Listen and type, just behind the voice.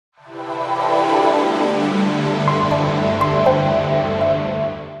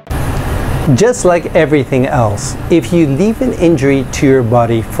Just like everything else, if you leave an injury to your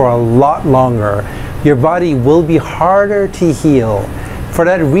body for a lot longer, your body will be harder to heal. For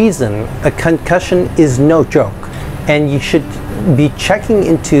that reason, a concussion is no joke, and you should be checking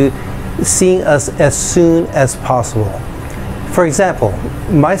into seeing us as soon as possible. For example,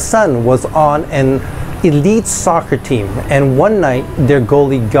 my son was on an elite soccer team, and one night their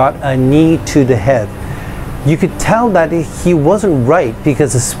goalie got a knee to the head. You could tell that he wasn't right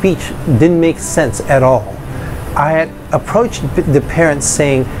because his speech didn't make sense at all. I had approached the parents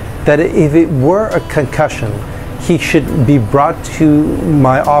saying that if it were a concussion, he should be brought to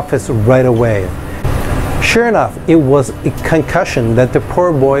my office right away. Sure enough, it was a concussion that the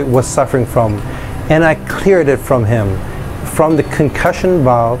poor boy was suffering from, and I cleared it from him, from the concussion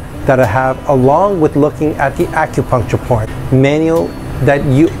vial that I have, along with looking at the Acupuncture Points manual that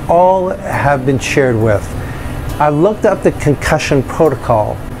you all have been shared with. I looked up the concussion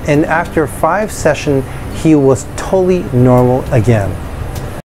protocol, and after 5 sessions, he was totally normal again.